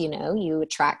friends, you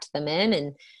attract them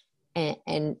in,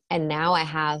 and now I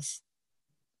have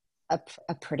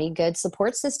a pretty good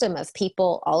support system of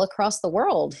people all across the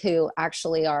world who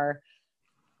actually are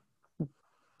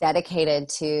dedicated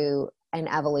to an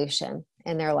evolution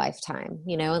in their lifetime,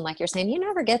 and like you're saying, you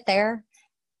never get there.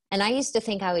 And I used to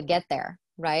think I would get there,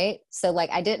 right? So like,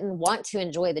 I didn't want to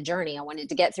enjoy the journey. I wanted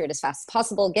to get through it as fast as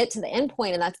possible, get to the end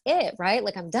point, and that's it, right?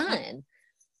 Like, I'm done.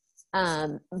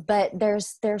 But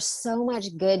there's so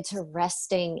much good to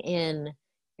resting in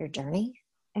your journey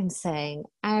and saying,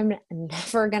 I'm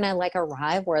never gonna like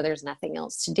arrive where there's nothing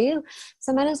else to do.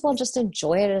 So I might as well just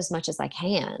enjoy it as much as I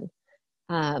can.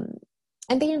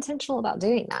 And be intentional about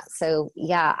doing that. So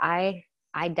yeah, I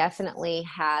definitely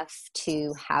have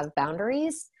to have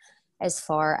boundaries as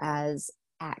far as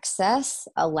access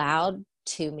allowed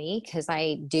to me, because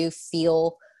I do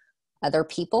feel other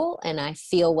people and I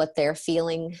feel what they're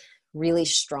feeling really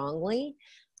strongly.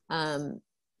 And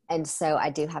so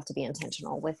I do have to be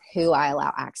intentional with who I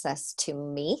allow access to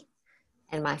me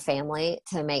and my family,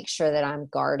 to make sure that I'm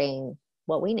guarding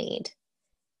what we need,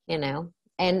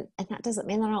 and that doesn't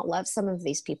mean that I don't love some of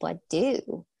these people. I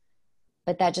do,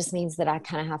 but that just means that I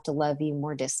kind of have to love you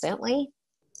more distantly,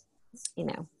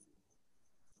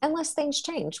 unless things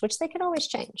change, which they could always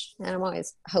change. And I'm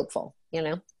always hopeful,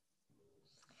 There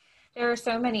are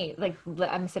so many, like,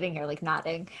 I'm sitting here like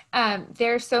nodding.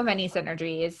 There are so many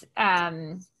synergies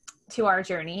to our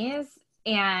journeys.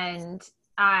 And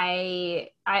I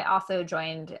also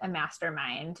joined a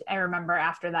mastermind. I remember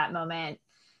after that moment,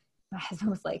 my husband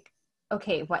was like,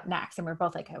 okay, what next? And we're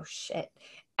both like, oh shit.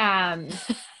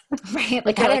 Right.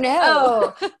 Like I don't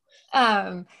know.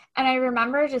 Oh, and I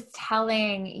remember just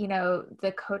telling,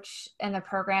 the coach in the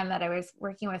program that I was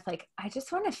working with, like, I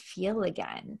just want to feel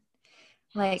again,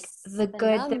 like the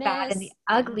good, numbness, the bad, and the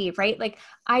ugly, right? Like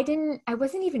I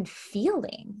wasn't even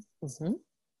feeling,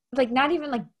 like not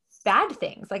even like bad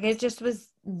things. Like, it just was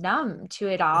numb to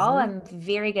it all. Mm-hmm. I'm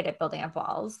very good at building up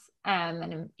walls,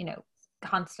 and I'm,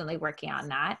 constantly working on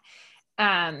that.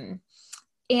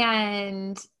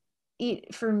 And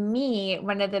for me,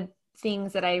 one of the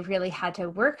things that I really had to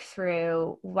work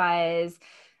through was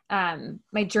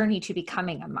my journey to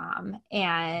becoming a mom.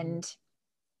 And,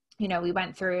 we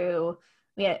went through,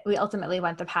 we ultimately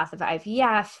went the path of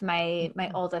IVF.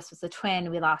 My oldest was a twin.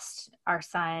 We lost our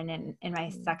son in my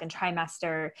second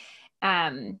trimester.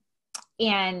 And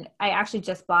I actually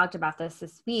just blogged about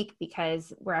this week,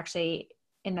 because we're actually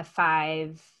in the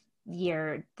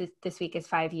this week is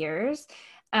 5 years.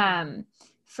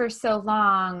 For so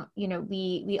long,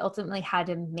 we ultimately had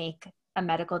to make a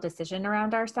medical decision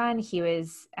around our son. He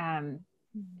was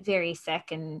very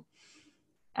sick, and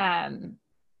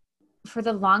for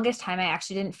the longest time, I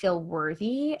actually didn't feel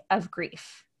worthy of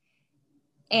grief.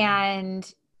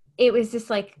 And it was this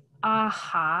like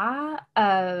aha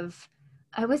of,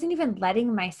 I wasn't even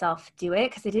letting myself do it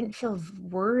because I didn't feel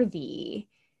worthy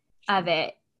of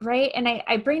it. Right. And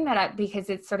I bring that up because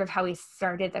it's sort of how we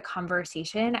started the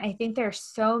conversation. I think there's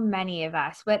so many of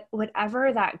us,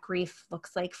 whatever that grief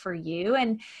looks like for you.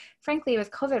 And frankly,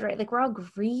 with COVID, right, like, we're all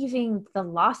grieving the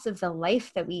loss of the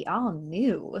life that we all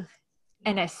knew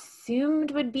and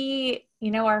assumed would be,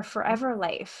 our forever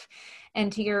life.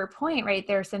 And to your point, right,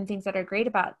 there are some things that are great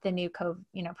about the new COVID,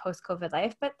 post-COVID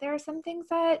life, but there are some things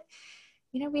that,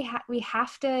 we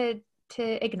have to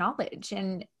acknowledge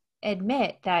and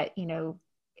admit that,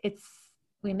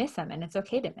 we miss them, and it's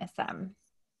okay to miss them.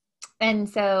 And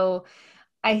so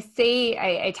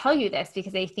I tell you this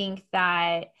because I think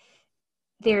that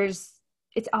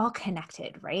it's all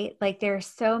connected, right? Like, there's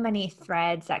so many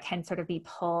threads that can sort of be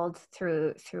pulled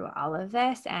through all of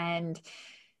this. And,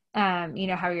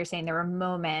 how you're saying there were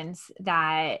moments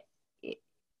that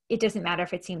it doesn't matter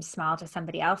if it seems small to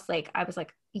somebody else. Like, I was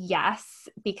like, yes,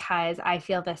 because I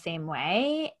feel the same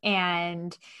way.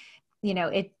 And,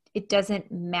 it doesn't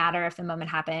matter if the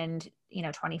moment happened,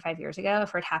 25 years ago,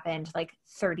 if it happened like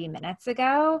 30 minutes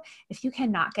ago. If you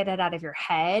cannot get it out of your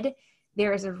head,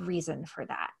 there is a reason for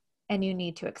that, and you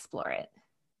need to explore it.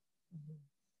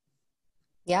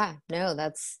 Yeah, no,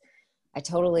 I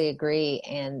totally agree.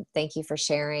 And thank you for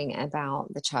sharing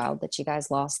about the child that you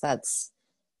guys lost. It's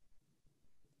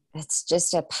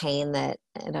just a pain that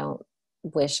I don't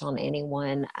wish on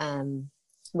anyone.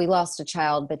 We lost a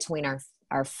child between our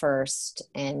first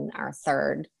and our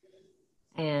third.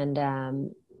 And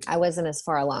I wasn't as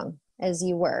far along as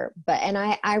you were. And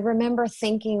I remember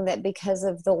thinking that because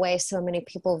of the way so many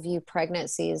people view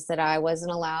pregnancies, that I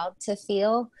wasn't allowed to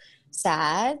feel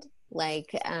sad. Like,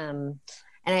 and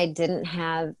I didn't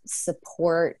have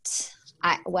support.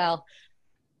 I've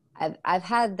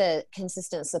had the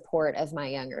consistent support of my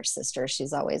younger sister.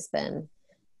 She's always been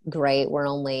great. We're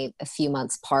only a few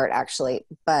months apart, actually,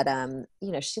 but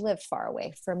she lived far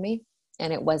away from me,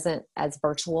 and it wasn't as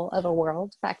virtual of a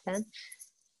world back then.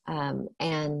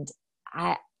 And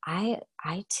I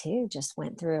too just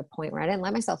went through a point where I didn't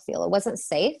let myself feel. It wasn't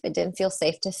safe. It didn't feel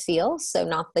safe to feel. So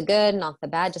not the good, not the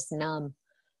bad, just numb.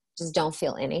 Just don't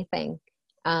feel anything.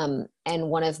 And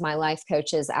one of my life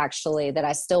coaches, actually, that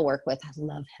I still work with, I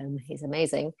love him. He's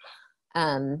amazing.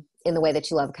 In the way that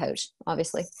you love a coach,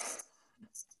 obviously.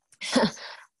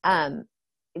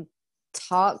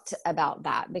 Talked about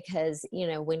that because,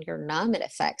 when you're numb, it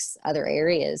affects other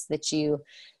areas that you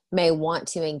may want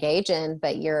to engage in,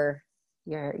 but you're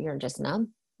just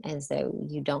numb. And so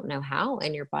you don't know how,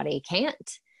 and your body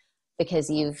can't, because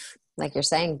you've, like you're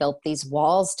saying, built these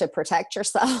walls to protect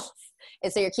yourself.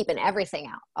 And so you're keeping everything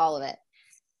out, all of it.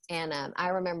 And I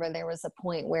remember there was a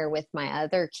point where with my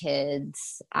other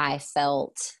kids, I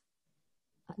felt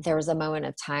there was a moment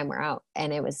of time where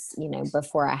and it was,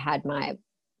 before I had my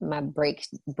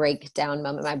breakdown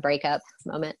moment, my breakup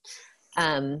moment,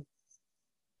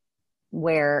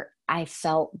 where I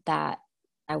felt that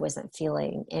I wasn't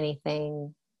feeling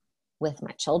anything with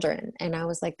my children. And I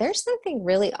was like, there's something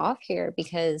really off here,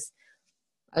 because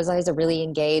I was always a really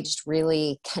engaged,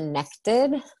 really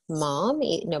connected mom,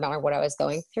 no matter what I was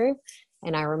going through.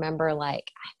 And I remember,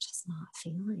 like, I'm just not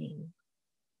feeling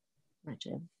much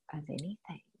of anything.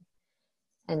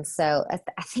 And so I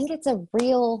think it's a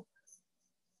real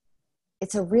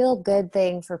good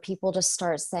thing for people to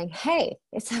start saying, hey,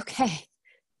 it's okay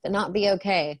to not be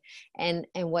okay. And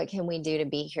what can we do to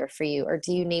be here for you? Or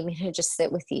do you need me to just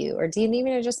sit with you? Or do you need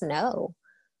me to just know,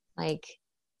 like,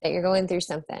 that you're going through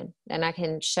something, and I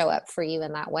can show up for you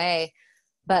in that way?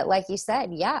 But like you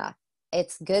said, yeah,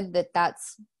 it's good that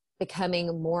that's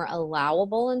becoming more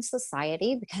allowable in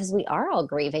society, because we are all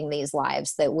grieving these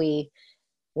lives that we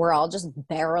we're all just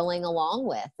barreling along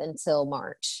with until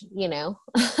March,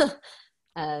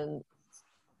 um,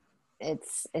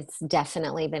 it's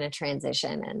definitely been a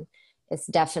transition, and it's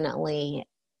definitely,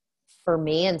 for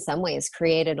me, in some ways,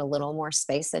 created a little more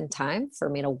space and time for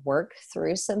me to work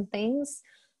through some things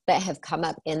that have come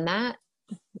up in that,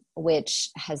 which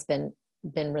has been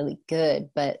really good.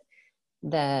 But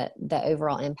the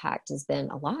overall impact has been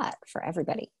a lot for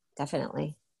everybody,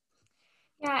 definitely.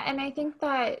 Yeah. And I think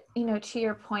that, to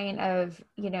your point of,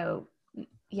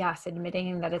 yes,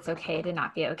 admitting that it's okay to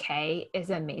not be okay is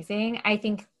amazing. I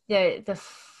think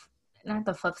not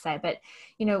the flip side, but,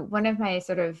 one of my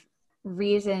sort of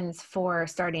reasons for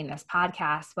starting this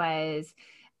podcast was,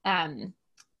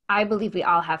 I believe we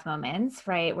all have moments,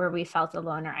 right, where we felt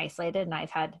alone or isolated. And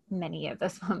I've had many of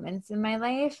those moments in my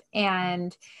life.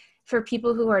 And for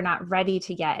people who are not ready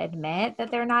to yet admit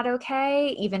that they're not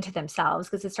okay, even to themselves,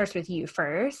 because it starts with you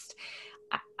first,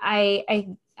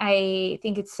 I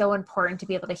think it's so important to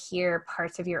be able to hear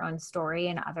parts of your own story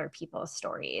and other people's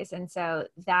stories. And so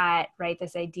that, right,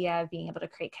 this idea of being able to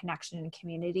create connection and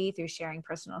community through sharing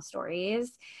personal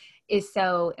stories is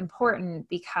so important,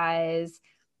 because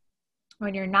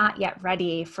when you're not yet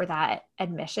ready for that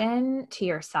admission to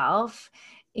yourself,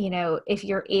 if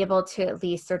you're able to at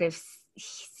least sort of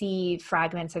see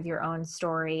fragments of your own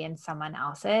story in someone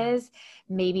else's,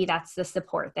 maybe that's the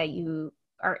support that you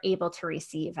are able to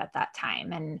receive at that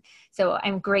time. And so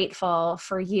I'm grateful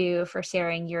for you for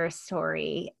sharing your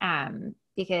story,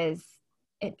 because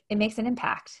it makes an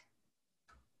impact.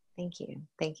 Thank you.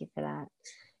 Thank you for that.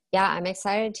 Yeah, I'm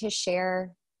excited to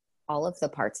share all of the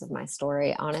parts of my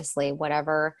story, honestly,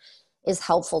 whatever is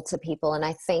helpful to people. And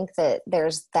I think that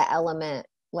there's the element,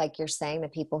 like you're saying, the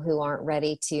people who aren't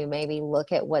ready to maybe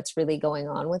look at what's really going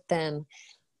on with them.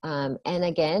 And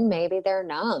again, maybe they're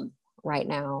numb right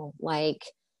now,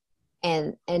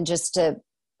 and just to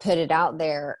put it out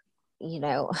there,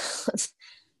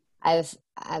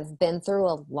 I've been through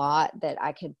a lot that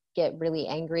I could get really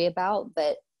angry about,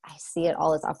 but I see it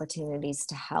all as opportunities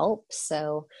to help.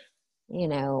 So,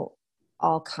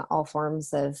 all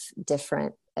forms of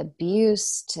different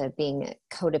abuse, to being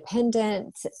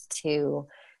codependent, to,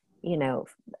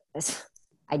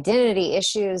 identity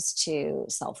issues, to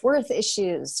self-worth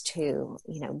issues, to,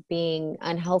 being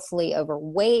unhealthily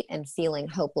overweight and feeling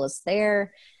hopeless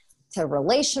there, to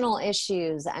relational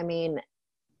issues. I mean,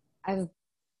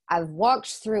 I've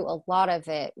walked through a lot of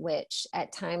it, which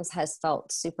at times has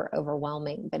felt super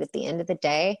overwhelming. But at the end of the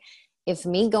day, if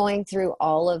me going through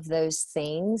all of those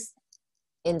things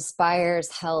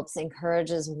inspires, helps,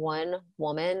 encourages one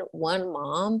woman, one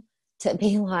mom to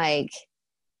be like,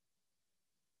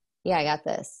 yeah, I got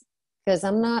this, because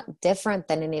I'm not different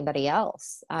than anybody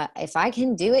else. If I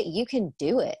can do it, you can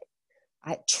do it.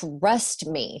 Trust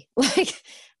me.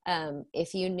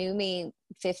 If you knew me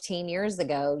 15 years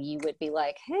ago, you would be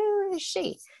like, who is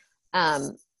she?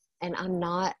 And I'm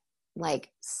not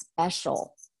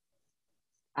special.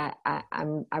 I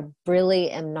really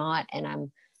am not. And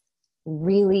I'm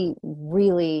really,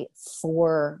 really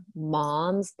for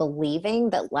moms believing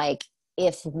that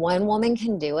if one woman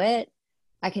can do it,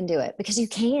 I can do it, because you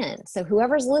can. So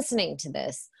whoever's listening to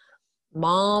this,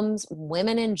 moms,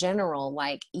 women in general,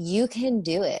 you can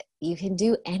do it. You can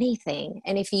do anything.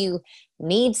 And if you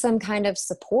need some kind of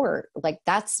support,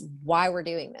 that's why we're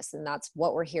doing this. And that's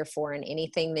what we're here for. And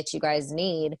anything that you guys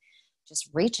need, just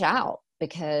reach out,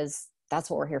 because that's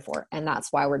what we're here for. And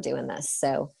that's why we're doing this.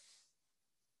 So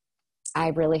I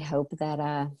really hope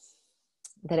that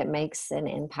it makes an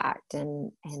impact,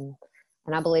 and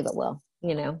I believe it will,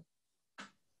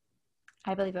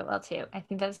 I believe it will too. I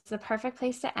think that's the perfect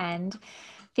place to end.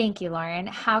 Thank you, Lauren.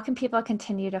 How can people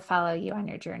continue to follow you on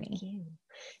your journey?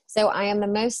 So I am the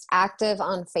most active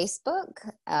on Facebook,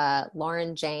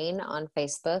 Lauren Jane on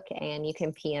Facebook, and you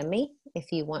can PM me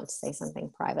if you want to say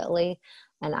something privately,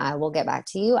 and I will get back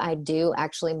to you. I do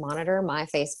actually monitor my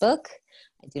Facebook.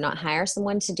 I do not hire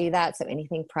someone to do that, so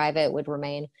anything private would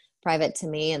remain private to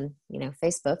me and,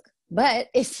 Facebook. But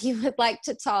if you would like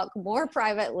to talk more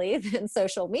privately than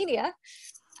social media,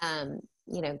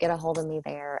 get a hold of me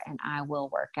there, and I will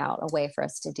work out a way for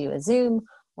us to do a Zoom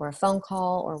or a phone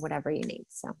call or whatever you need.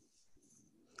 So,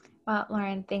 well,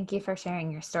 Lauren, thank you for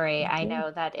sharing your story. Thank I you. know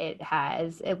that it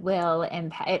will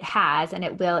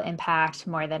impact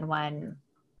more than one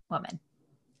woman.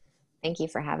 Thank you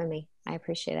for having me. I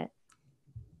appreciate it.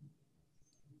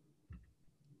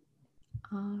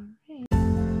 All right.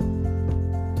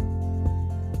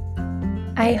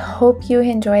 I hope you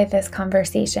enjoyed this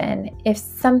conversation. If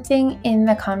something in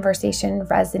the conversation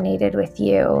resonated with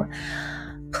you,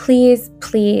 please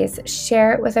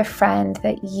share it with a friend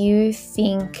that you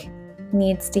think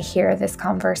needs to hear this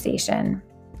conversation.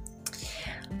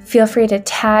 Feel free to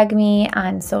tag me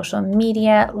on social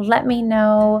media. Let me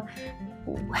know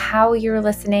how you're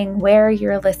listening, where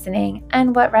you're listening,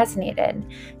 and what resonated.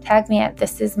 Tag me at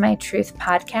This Is My Truth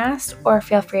podcast, or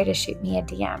feel free to shoot me a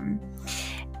DM.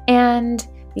 And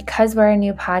because we're a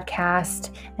new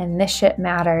podcast and this shit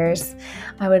matters,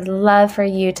 I would love for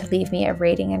you to leave me a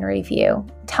rating and review.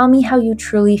 Tell me how you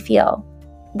truly feel.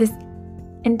 This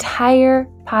entire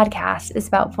podcast is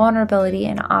about vulnerability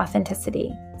and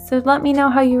authenticity. So let me know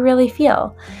how you really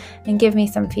feel and give me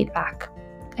some feedback.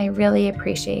 I really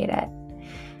appreciate it.